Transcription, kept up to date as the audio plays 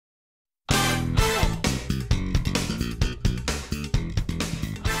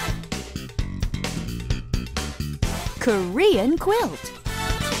Korean quilt.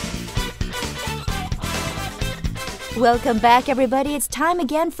 Welcome back, everybody. It's time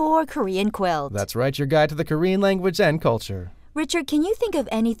again for Korean quilt. That's right, your guide to the Korean language and culture. Richard, can you think of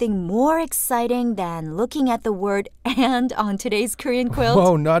anything more exciting than looking at the word "and" on today's Korean quilt?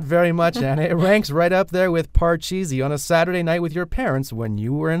 Whoa, not very much, Anna. It ranks right up there with parcheesi on a Saturday night with your parents when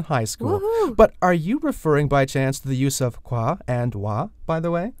you were in high school. Woohoo. But are you referring by chance to the use of kwa and wa, by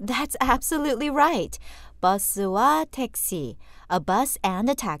the way? That's absolutely right. 버스와 택시, a bus and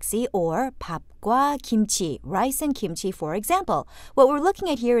a taxi, or 밥과 김치, rice and kimchi, for example. What we're looking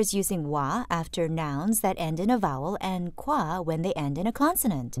at here is using wa after nouns that end in a vowel and kwa when they end in a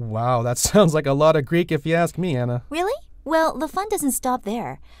consonant. Wow, that sounds like a lot of Greek if you ask me, Anna. Really? Well, the fun doesn't stop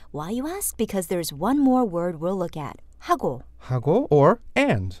there. Why, you ask? Because there's one more word we'll look at, 하고. 하고 or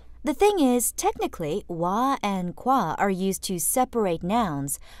and. The thing is, technically, wa and kwa are used to separate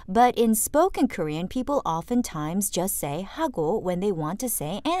nouns, but in spoken Korean, people oftentimes just say 하고 when they want to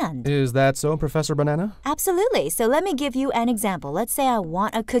say and. Is that so, Professor Banana? Absolutely. So let me give you an example. Let's say I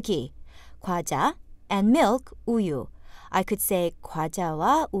want a cookie. 과자 and milk, 우유. I could say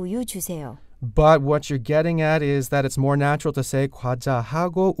과자와 우유 주세요. But what you're getting at is that it's more natural to say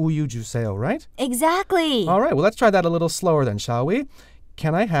과자하고 우유 주세요, right? Exactly. All right, well, let's try that a little slower then, shall we?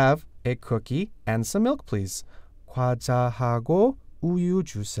 Can I have a cookie and some milk, please? 과자하고 우유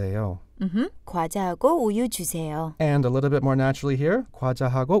주세요. 과자하고 우유 주세요. And a little bit more naturally here,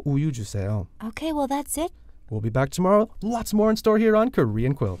 과자하고 우유 주세요. Okay, well, that's it. We'll be back tomorrow. Lots more in store here on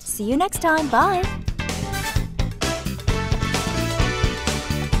Korean Quilt. See you next time. Bye.